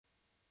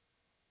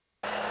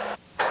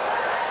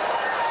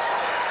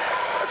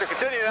they're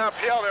continuing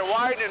uphill. They're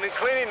widening and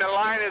cleaning the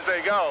line as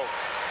they go.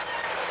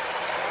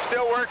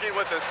 Still working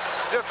with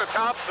just the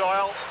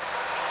topsoil.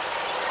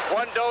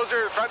 One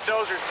dozer, the front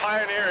dozer is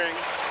pioneering.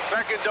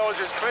 Second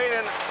dozer is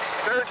cleaning.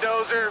 Third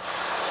dozer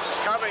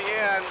coming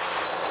in.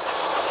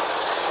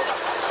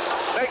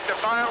 Make the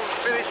final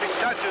finishing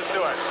touches to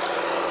it.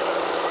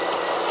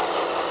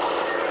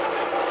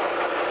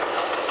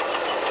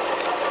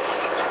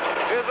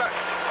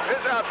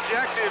 His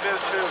objective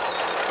is to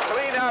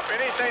clean up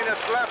anything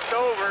that's left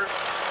over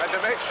and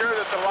to make sure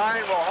that the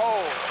line will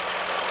hold.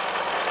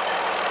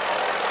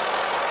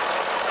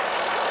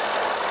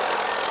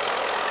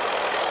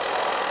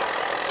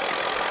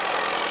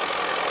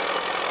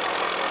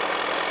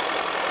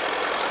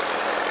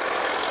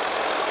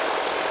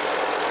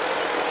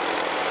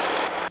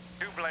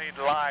 Two-blade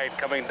line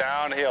coming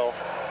downhill,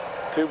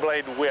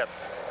 two-blade width.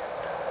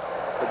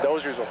 The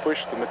dozers will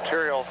push the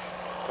material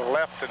to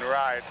left and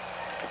right,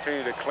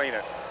 continue to clean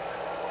it.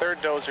 Third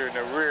dozer in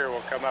the rear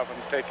will come up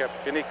and take up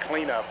any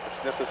cleanup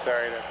that's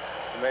necessary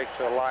to make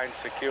the line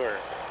secure.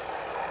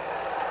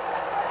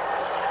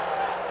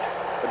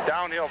 The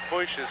downhill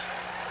push is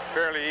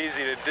fairly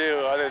easy to do,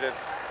 other than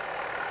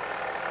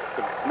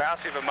the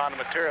massive amount of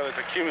material that's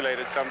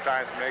accumulated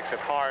sometimes makes it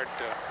hard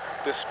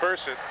to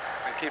disperse it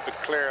and keep it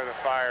clear of the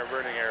fire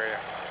burning area.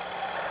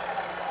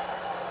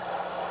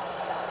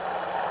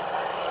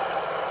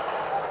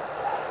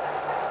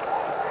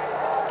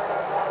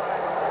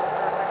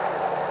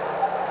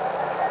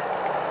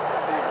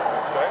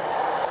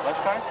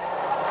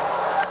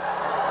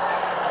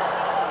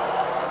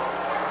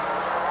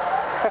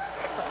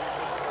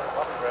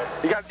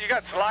 You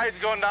got slides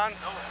going down? Two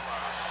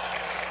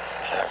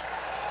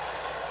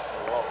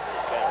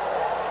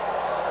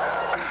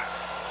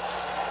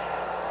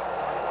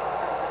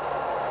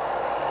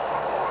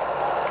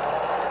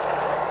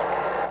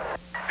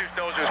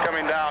dozers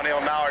coming downhill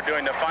now are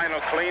doing the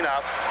final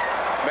cleanup,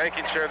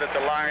 making sure that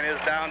the line is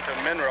down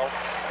to mineral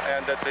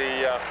and that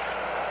the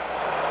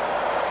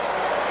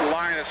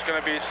line is going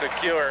to be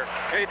secure.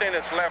 Anything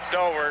that's left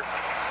over,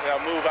 they'll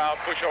move out,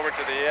 push over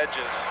to the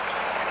edges.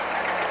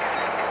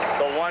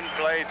 The one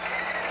blade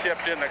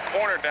tipped in the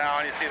corner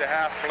down, you see the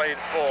half blade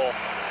full,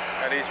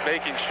 and he's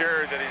making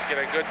sure that he's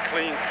getting a good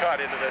clean cut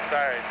into the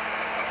side.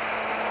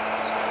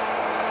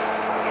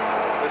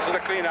 This is a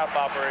cleanup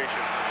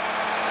operation.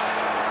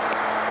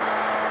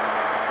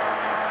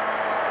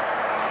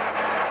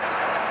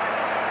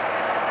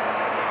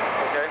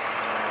 Okay?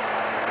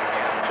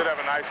 Should have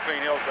a nice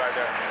clean hillside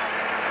there.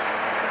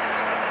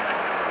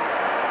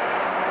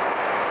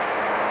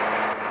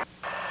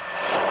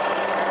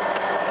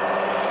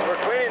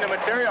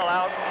 Material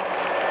out.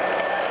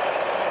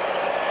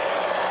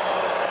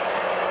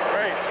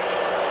 Great.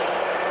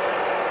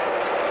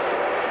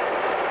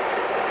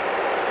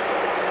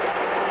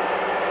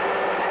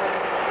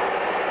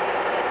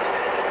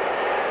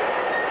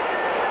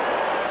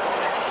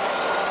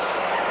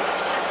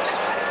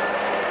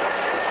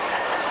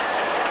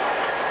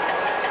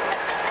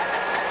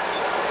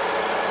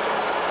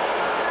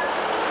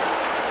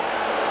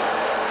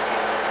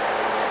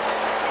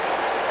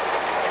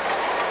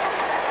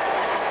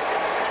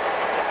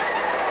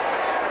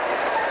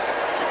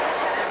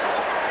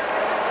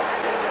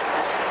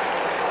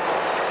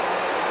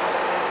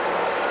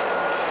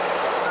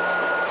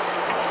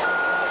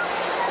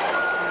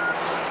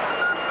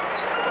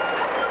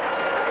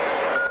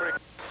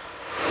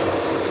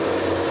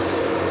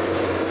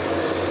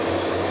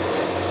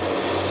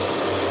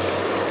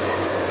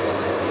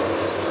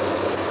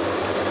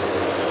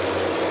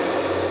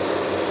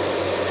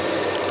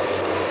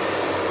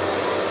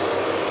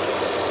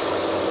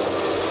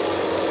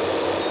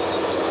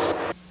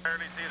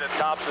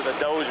 Tops of the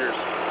dozers.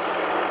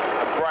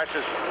 The brush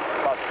is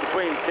about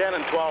between 10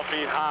 and 12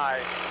 feet high.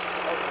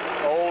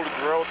 Old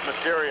growth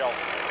material.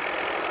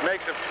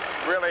 Makes it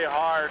really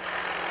hard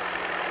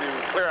to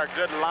clear a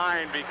good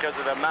line because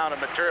of the amount of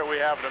material we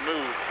have to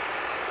move.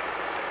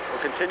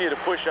 We'll continue to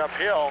push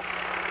uphill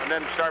and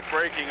then start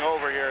breaking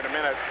over here in a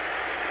minute.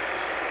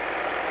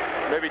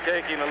 Maybe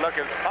taking a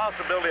look at the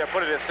possibility of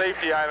putting a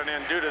safety island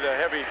in due to the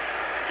heavy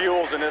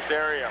fuels in this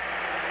area.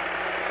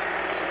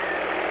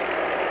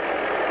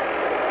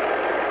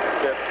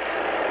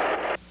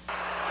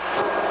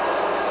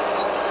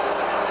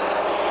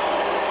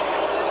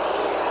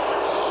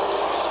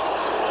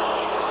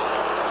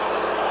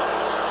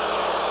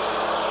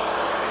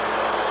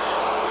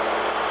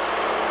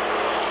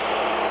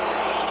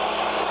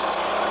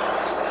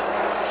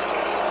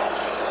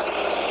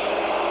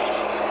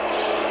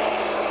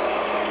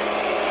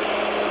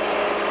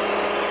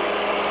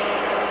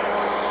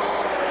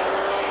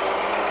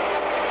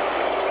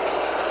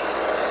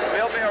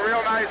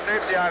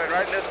 Safety island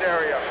right in this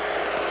area.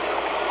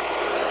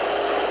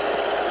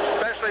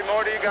 Especially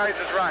more to you guys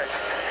is right.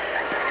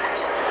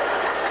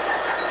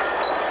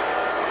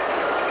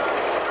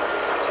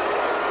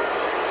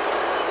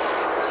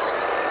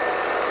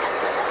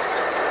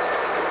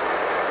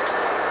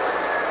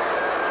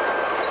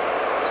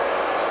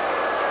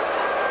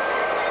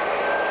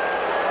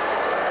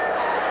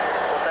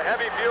 With the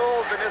heavy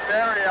fuels in this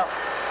area,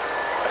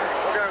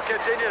 We're going to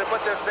continue to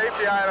put this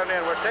safety island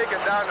in. We're taking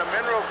down the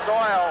mineral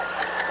soil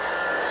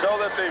so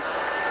that the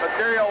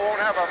material won't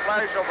have a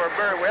flashover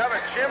burn. We have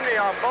a chimney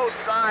on both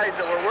sides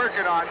that we're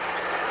working on.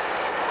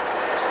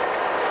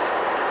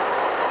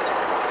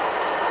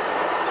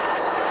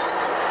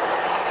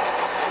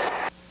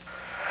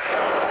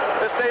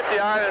 This safety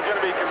island is going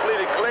to be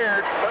completely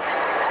cleared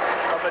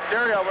of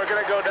material. We're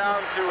going to go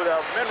down to the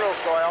mineral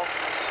soil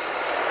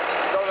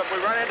so that if we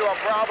run into a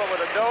problem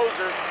with a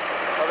dozer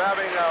of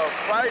having a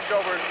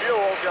flashover in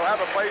fuel, you'll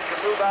have a place to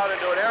move out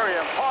into an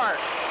area and park.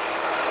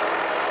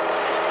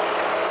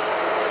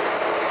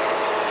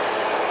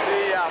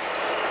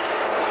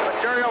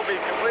 The material will be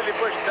completely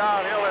pushed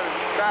downhill and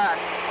back.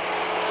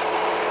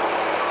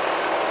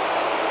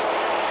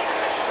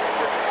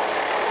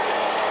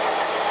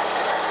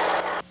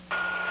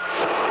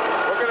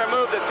 We're going to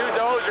move the two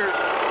dozers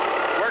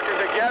working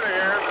together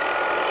here.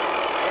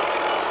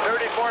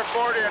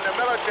 3440 and the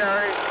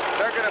military,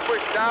 they're going to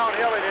push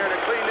downhill in here to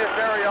clean this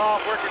area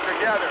off, working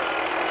together.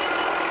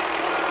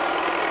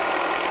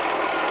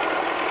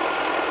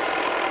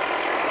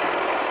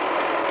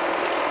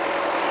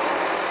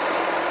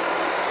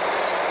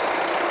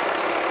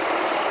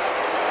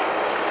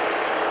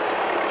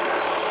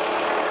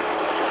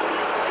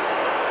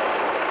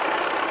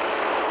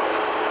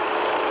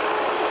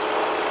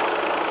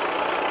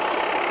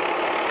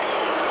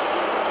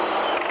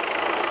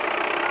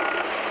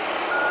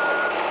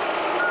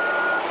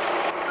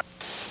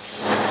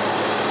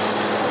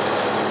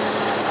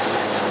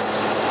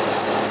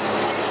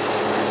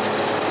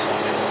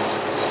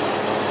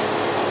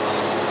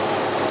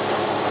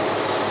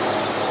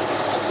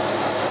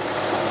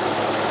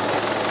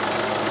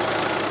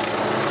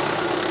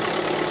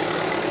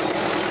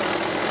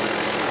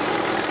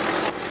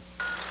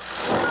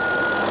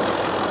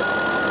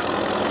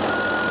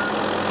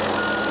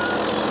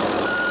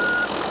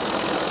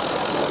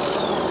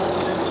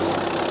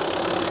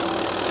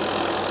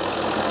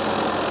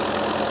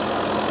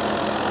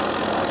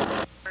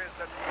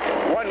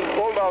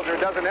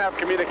 Doesn't have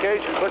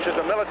communications, which is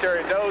a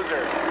military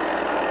dozer.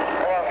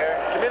 Okay.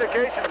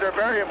 Communications are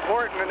very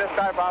important in this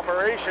type of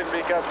operation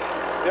because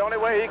the only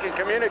way he can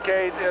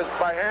communicate is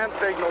by hand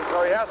signals,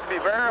 so he has to be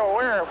very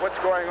aware of what's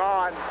going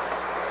on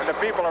and the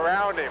people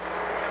around him.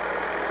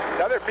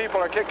 The other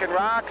people are kicking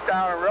rocks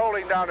down and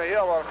rolling down the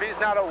hill. Well, if he's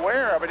not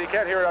aware of it, he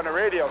can't hear it on the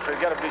radio, so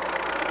he's got to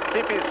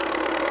keep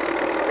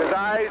his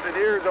eyes and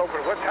ears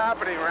open. What's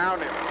happening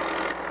around him?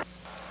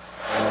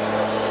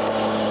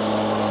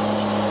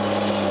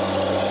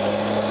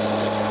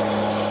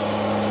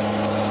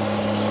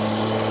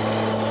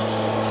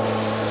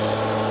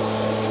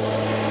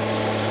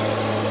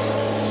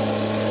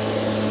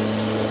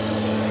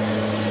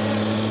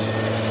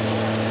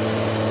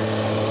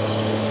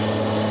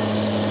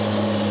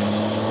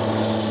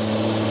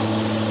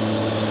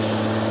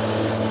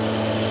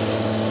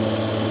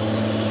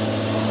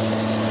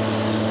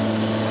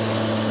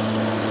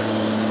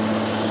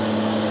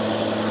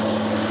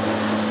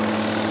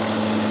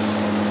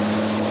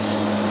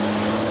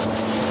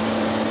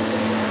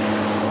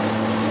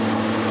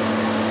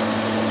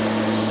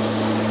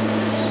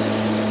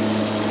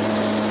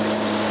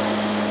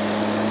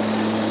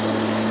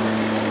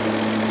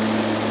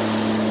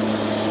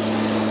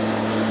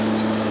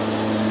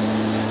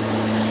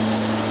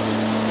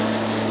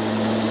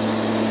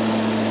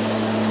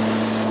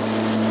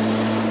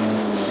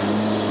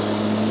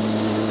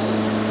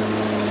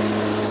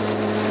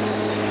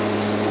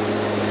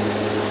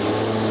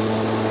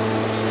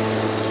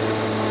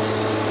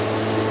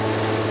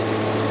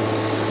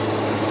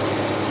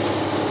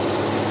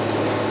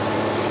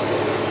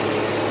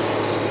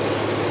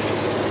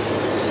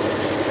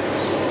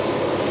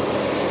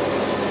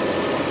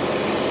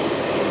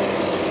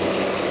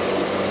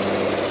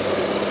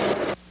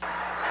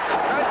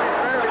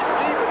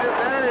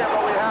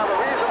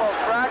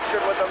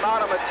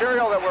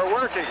 Material that we're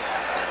working.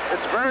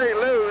 It's very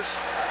loose,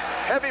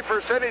 heavy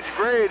percentage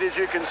grade, as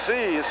you can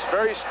see. It's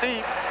very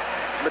steep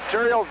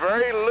material,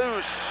 very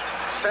loose,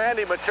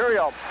 sandy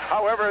material.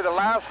 However, the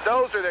last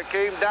dozer that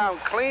came down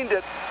cleaned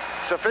it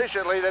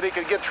sufficiently that he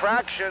could get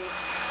traction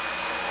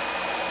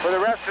for the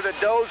rest of the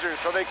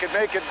dozers so they could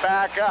make it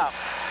back up.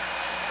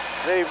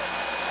 They've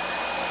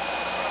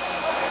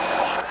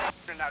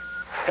in that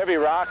heavy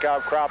rock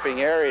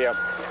outcropping area,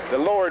 the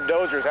lower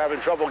dozer's having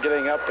trouble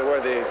getting up to where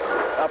the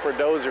upper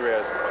dozer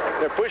is.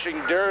 They're pushing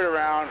dirt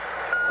around,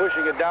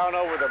 pushing it down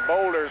over the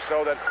boulders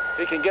so that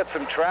he can get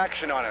some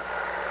traction on it.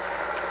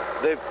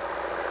 The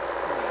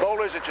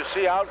boulders that you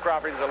see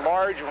outcropping, the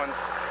large ones,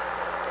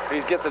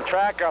 he gets the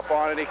track up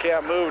on it, he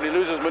can't move, and he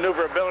loses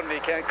maneuverability, he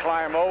can't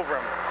climb over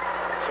them.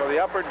 So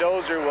the upper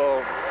dozer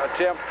will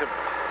attempt to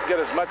get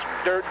as much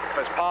dirt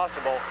as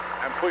possible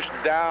and push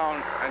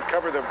down and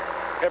cover the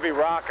heavy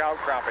rock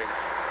outcroppings.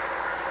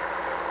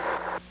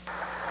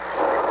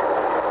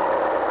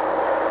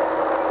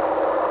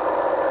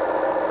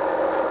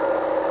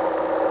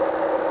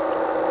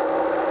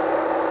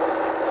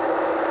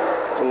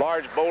 A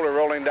large boulder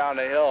rolling down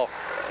the hill.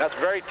 That's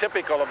very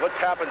typical of what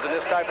happens in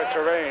this type of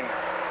terrain.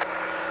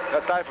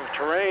 that type of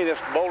terrain, this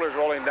boulder's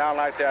rolling down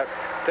like that,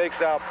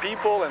 takes out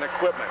people and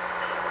equipment.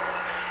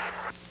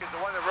 It's the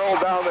one that rolled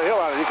down the hill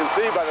on it. You can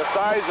see by the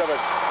size of it,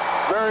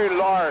 very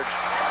large.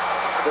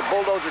 The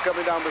bulldozer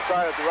coming down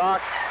beside it. The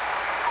rock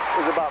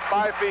is about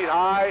 5 feet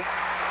high,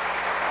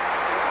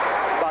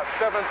 about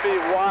 7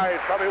 feet wide,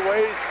 probably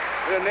weighs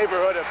in the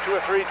neighborhood of 2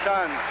 or 3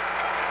 tons.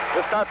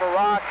 This type of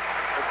rock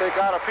will take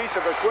out a piece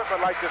of equipment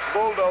like this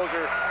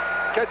bulldozer,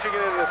 catching it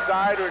in the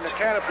side or in the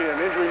canopy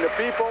and injuring the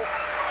people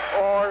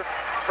or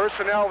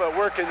personnel that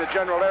work in the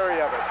general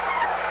area of it.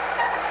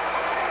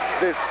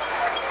 The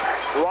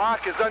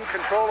rock is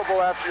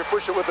uncontrollable after you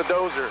push it with the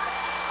dozer.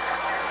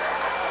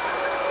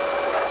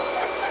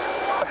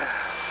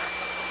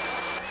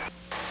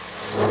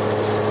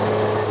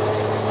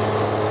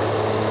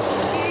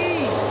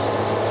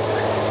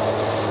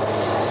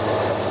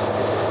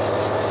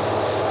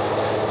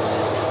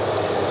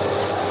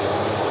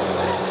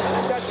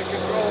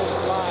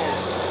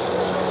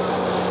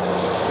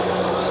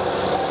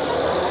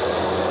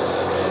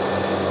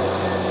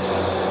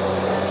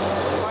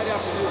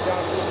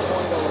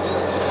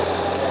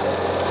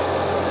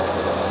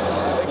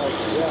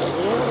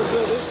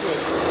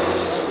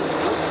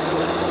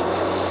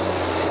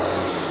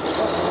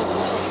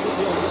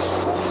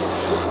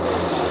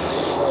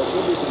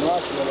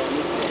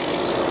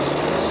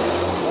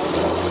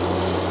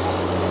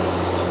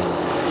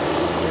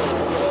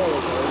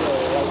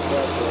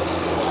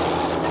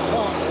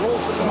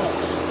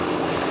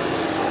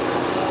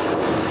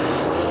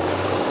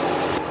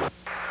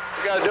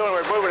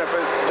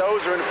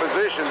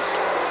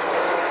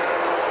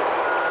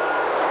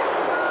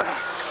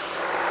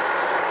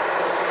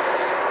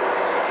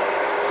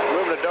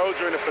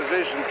 Dozer in a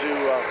position to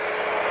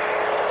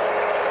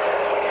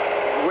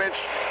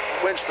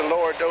winch the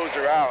lower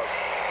dozer out.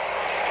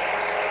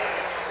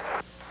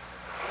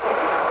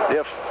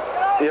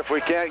 If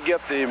we can't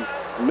get the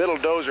middle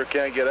dozer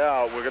can't get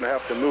out, we're going to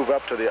have to move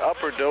up to the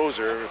upper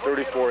dozer,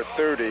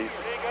 3430.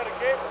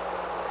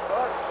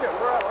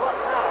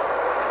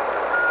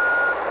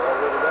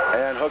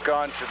 And hook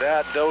on to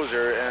that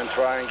dozer and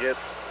try and get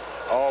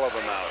all of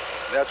them out.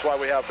 That's why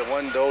we have the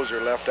one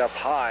dozer left up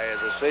high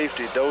as a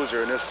safety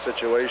dozer in this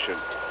situation.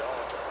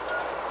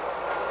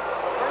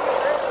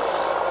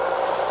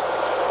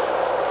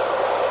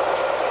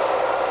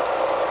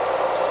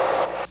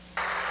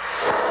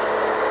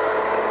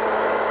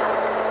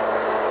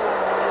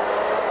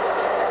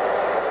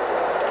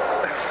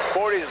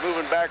 Is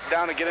moving back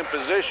down to get in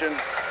position.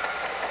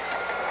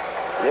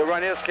 He'll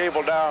run his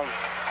cable down.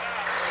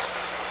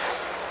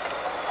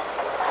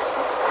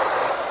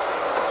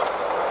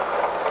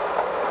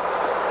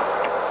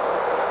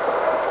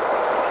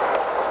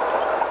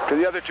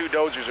 The other two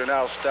dozers are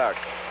now stuck.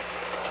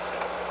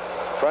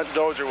 Front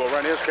dozer will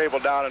run his cable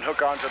down and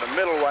hook onto the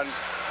middle one,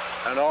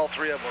 and all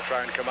three of them will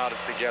try and come out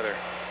together.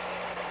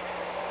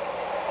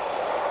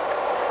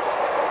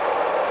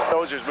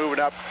 Dozer's moving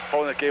up,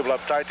 pulling the cable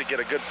up tight to get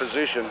a good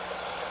position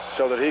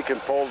so that he can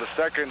pull the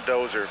second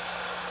dozer.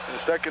 The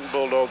second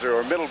bulldozer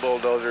or middle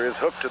bulldozer is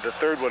hooked to the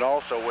third one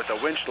also with a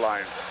winch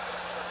line.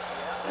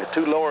 The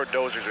two lower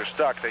dozers are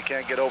stuck. They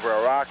can't get over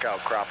a rock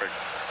outcropping.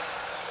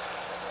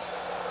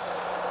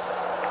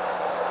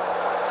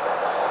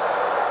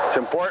 It's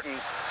important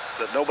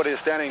that nobody is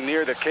standing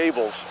near the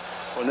cables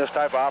when this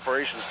type of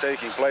operation is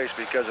taking place,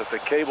 because if the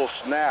cable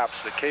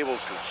snaps, the cables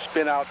can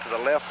spin out to the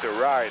left or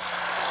right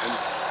and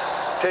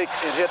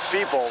hit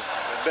people.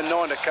 It's been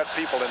known to cut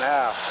people in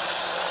half.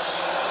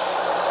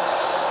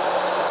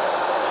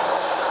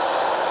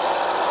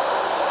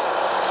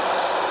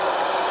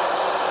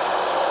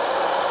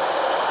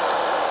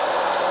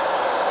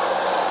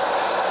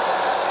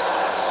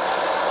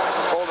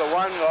 Pull the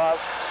one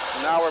off.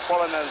 Now we're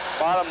pulling the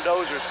bottom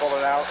dozers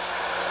pulling out,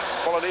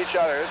 pulling each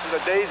other. This is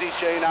a daisy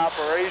chain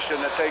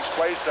operation that takes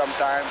place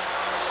sometimes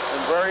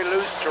in very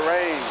loose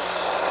terrain,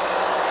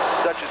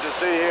 such as you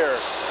see here.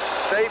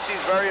 Safety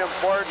is very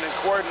important, and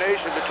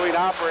coordination between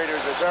operators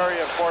is very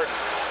important.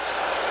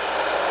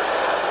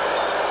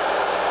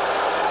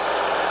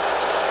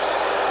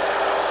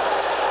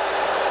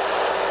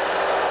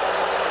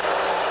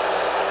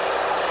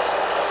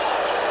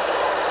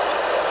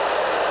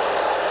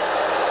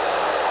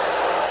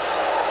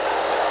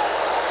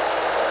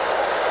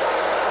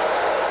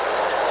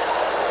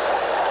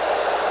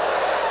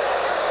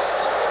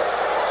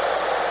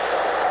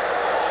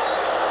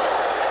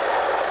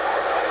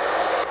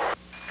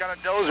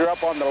 Dozer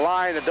up on the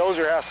line, the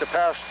dozer has to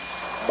pass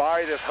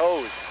by this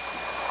hose.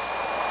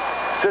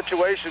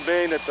 Situation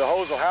being that the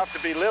hose will have to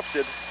be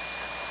lifted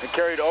and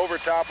carried over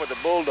top of the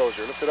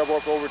bulldozer, lifted up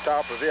over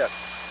top of it.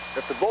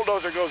 If the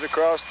bulldozer goes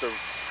across the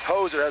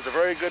hose, it has a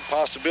very good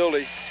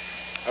possibility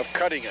of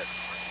cutting it.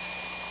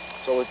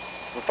 So with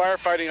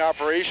firefighting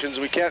operations,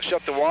 we can't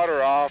shut the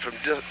water off and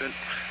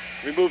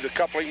remove the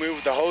coupling,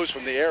 move the hose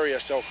from the area.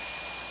 So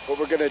what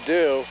we're going to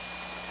do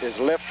is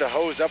lift the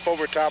hose up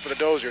over top of the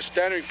dozer.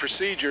 Standard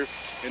procedure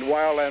in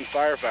wildland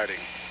firefighting.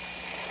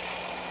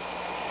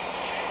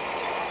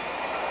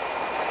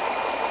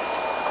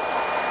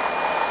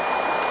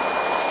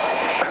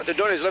 What they're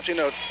doing is lifting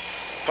the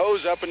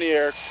hose up in the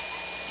air,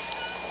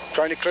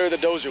 trying to clear the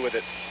dozer with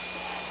it.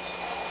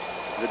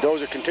 The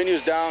dozer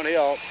continues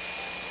downhill.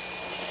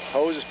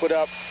 Hose is put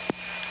up.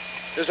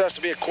 This has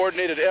to be a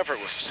coordinated effort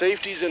with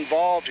safeties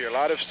involved here, a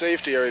lot of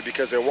safety area,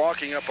 because they're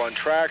walking up on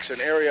tracks and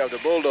area of the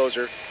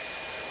bulldozer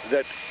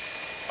that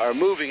are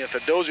moving. If the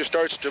dozer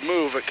starts to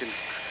move, it can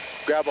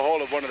grab a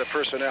hold of one of the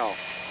personnel.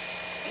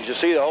 You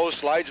see the hose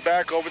slides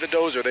back over the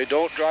dozer. They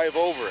don't drive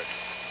over it.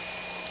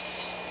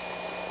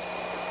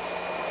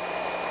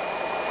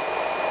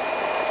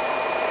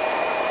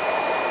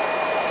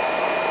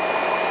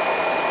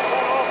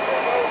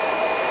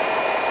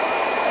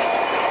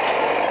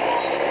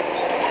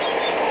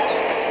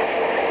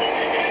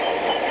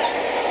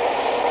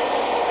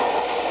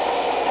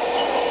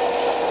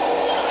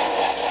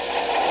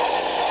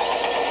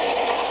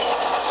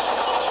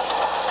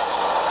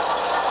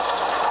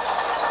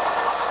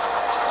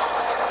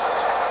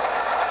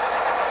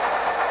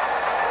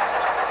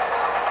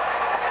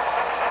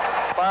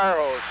 Fire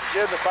hose.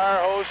 Again, the fire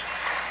hose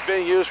is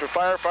being used for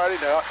firefighting.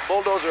 The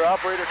bulldozer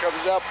operator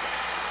comes up,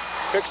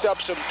 picks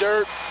up some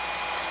dirt,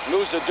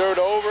 moves the dirt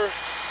over,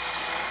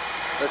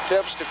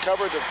 attempts to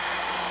cover the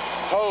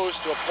hose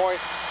to a point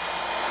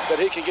that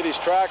he can get his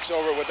tracks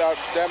over without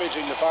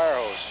damaging the fire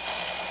hose.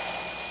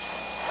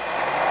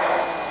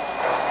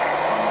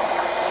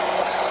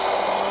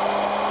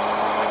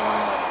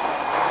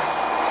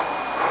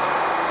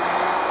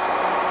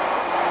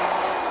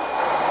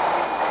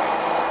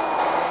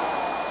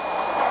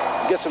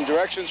 Get some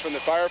directions from the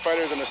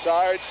firefighters on the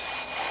sides.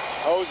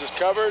 Hose is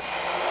covered.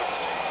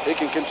 He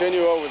can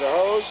continue over the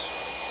hose.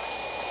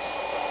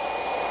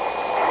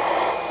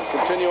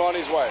 Continue on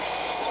his way.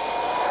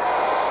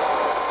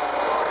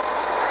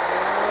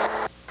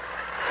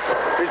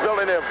 He's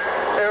building an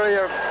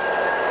area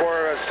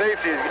for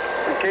safety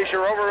in case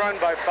you're overrun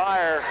by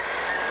fire.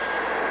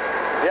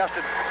 He has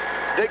to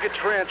dig a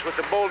trench with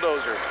the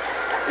bulldozer.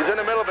 He's in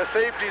the middle of a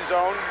safety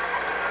zone.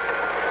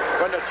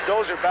 Run the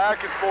dozer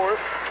back and forth.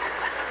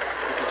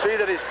 You can see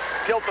that he's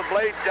tilt the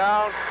blade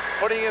down,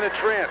 putting in a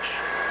trench.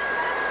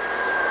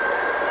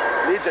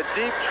 Needs a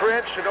deep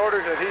trench in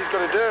order that he's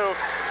going to do,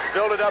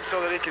 build it up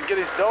so that he can get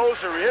his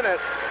dozer in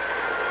it,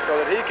 so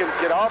that he can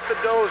get off the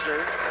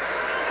dozer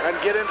and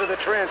get into the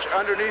trench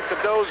underneath the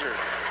dozer.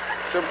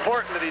 It's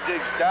important that he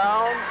digs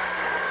down,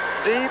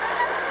 deep,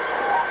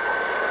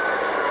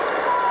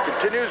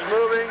 continues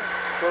moving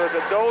so that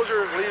the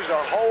dozer leaves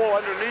a hole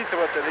underneath of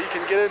it that he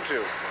can get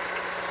into.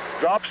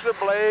 Drops the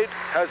blade,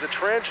 has a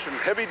trench and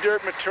heavy dirt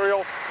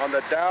material on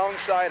the down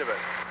side of it.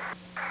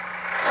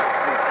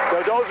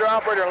 The dozer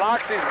operator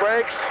locks his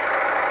brakes,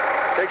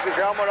 takes his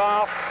helmet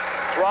off,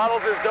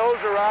 throttles his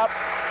dozer up,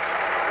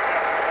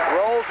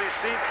 rolls his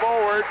seat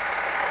forward.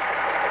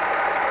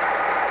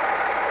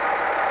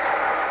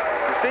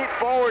 The seat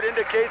forward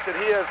indicates that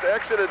he has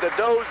exited the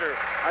dozer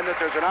and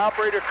that there's an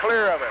operator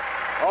clear of it.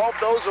 All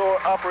dozer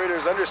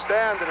operators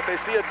understand that if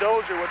they see a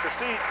dozer with the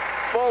seat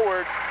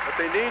forward, that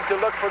they need to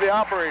look for the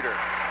operator.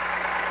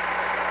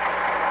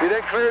 He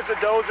then clears the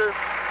dozer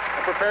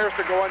and prepares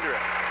to go under it.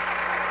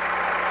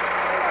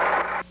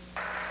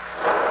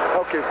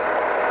 Okay,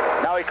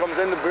 now he comes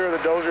in the rear of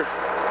the dozer,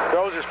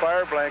 throws his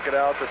fire blanket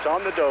out that's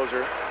on the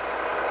dozer,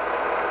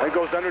 and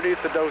goes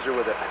underneath the dozer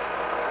with it.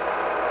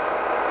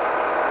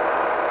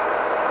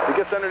 He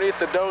gets underneath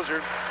the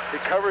dozer, he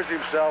covers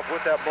himself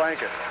with that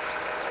blanket.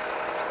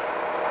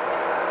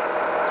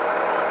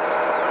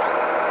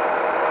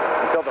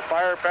 Until the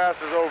fire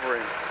passes over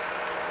him.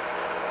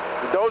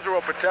 The dozer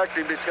will protect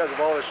him because of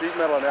all the sheet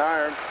metal and the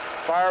iron.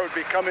 Fire would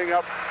be coming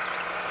up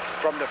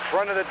from the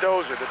front of the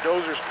dozer. The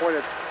dozer's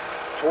pointed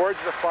towards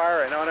the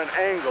fire and on an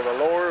angle. The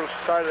lower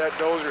side of that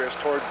dozer is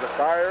towards the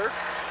fire,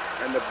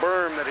 and the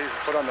berm that he's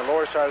put on the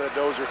lower side of the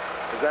dozer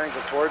is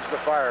angled towards the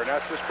fire. And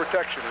that's his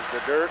protection, is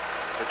the dirt,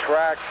 the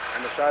track,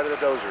 and the side of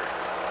the dozer.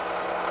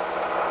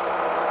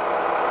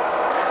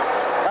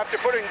 After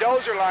putting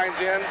dozer lines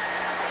in,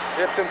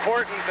 it's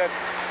important that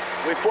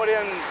we put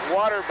in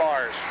water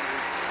bars,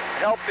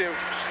 help to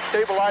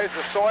stabilize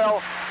the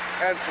soil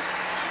and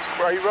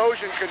for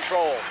erosion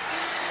control.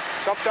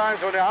 Sometimes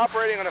when they're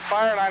operating on a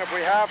fire line, if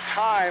we have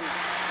time,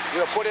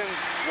 we'll put in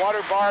water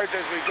bars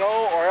as we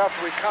go, or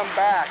after we come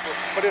back, we'll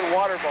put in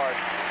water bars.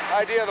 The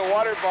idea of the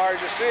water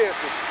bars, you see, is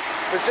to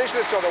position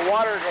it so the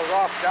water goes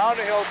off down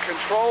the hill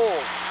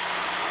controlled.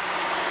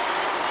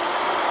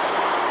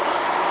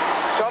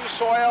 Some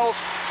soils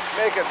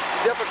make it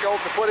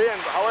difficult to put in.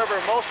 However,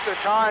 most of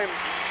the time,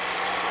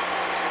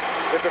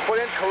 if they're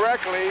put in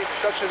correctly,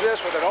 such as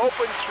this, with an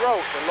open throat,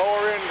 the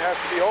lower end has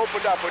to be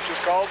opened up, which is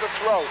called the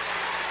throat.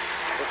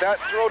 With that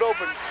throat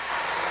open,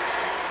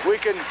 we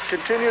can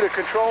continue to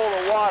control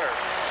the water.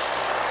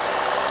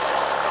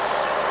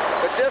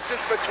 The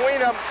distance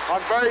between them on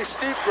very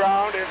steep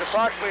ground is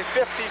approximately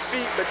 50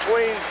 feet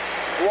between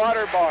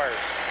water bars.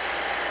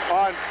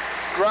 On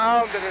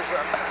ground that is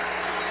a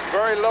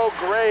very low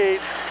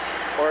grade,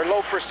 or a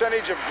low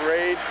percentage of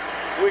grade,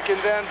 we can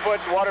then put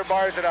water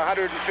bars at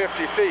 150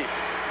 feet.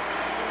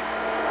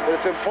 But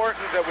it's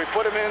important that we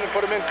put them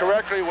in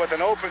correctly with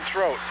an open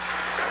throat.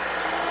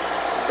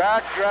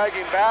 back,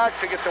 dragging back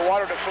to get the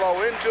water to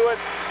flow into it,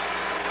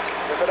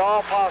 if at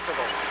all possible.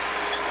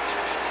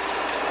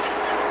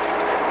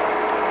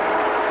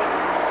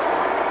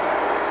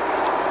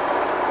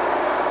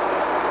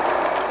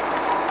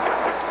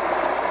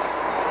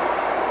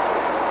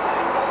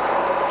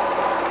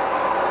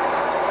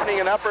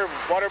 Putting an upper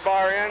water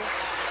bar in,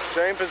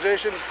 same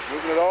position,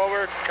 moving it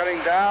over, cutting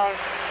down,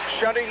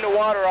 shutting the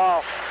water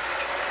off.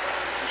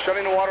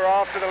 Shutting the water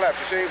off to the left.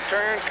 You see him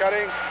turn,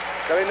 cutting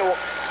the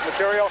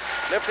material,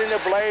 lifting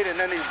the blade, and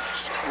then he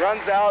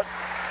runs out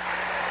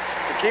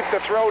to keep the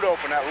throat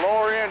open. That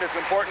lower end is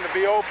important to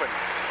be open.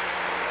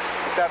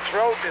 If that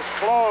throat is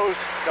closed,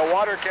 the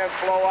water can't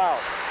flow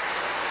out.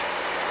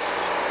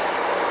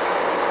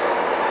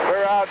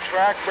 Clear out,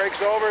 track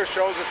breaks over,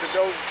 shows that the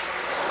dozer.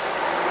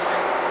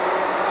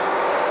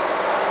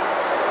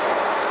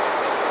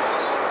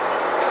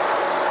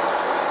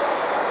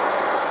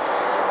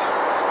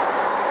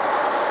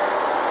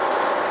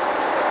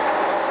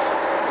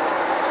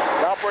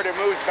 It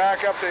moves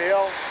back up the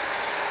hill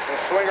and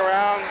swing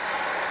around.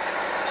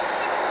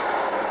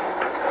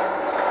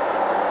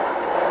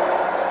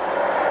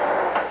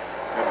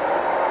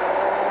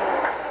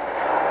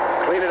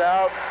 Clean it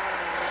out.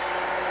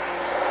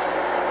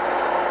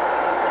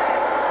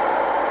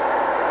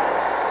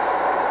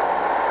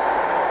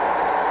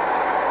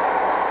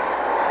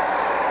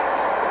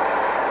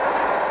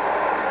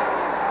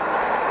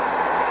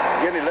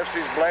 Again, he lifts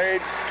his blade,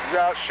 comes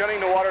out,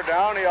 shutting the water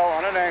downhill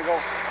on an angle.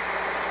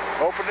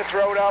 Open the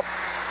throat up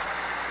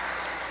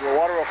so the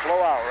water will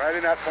flow out right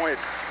in that point.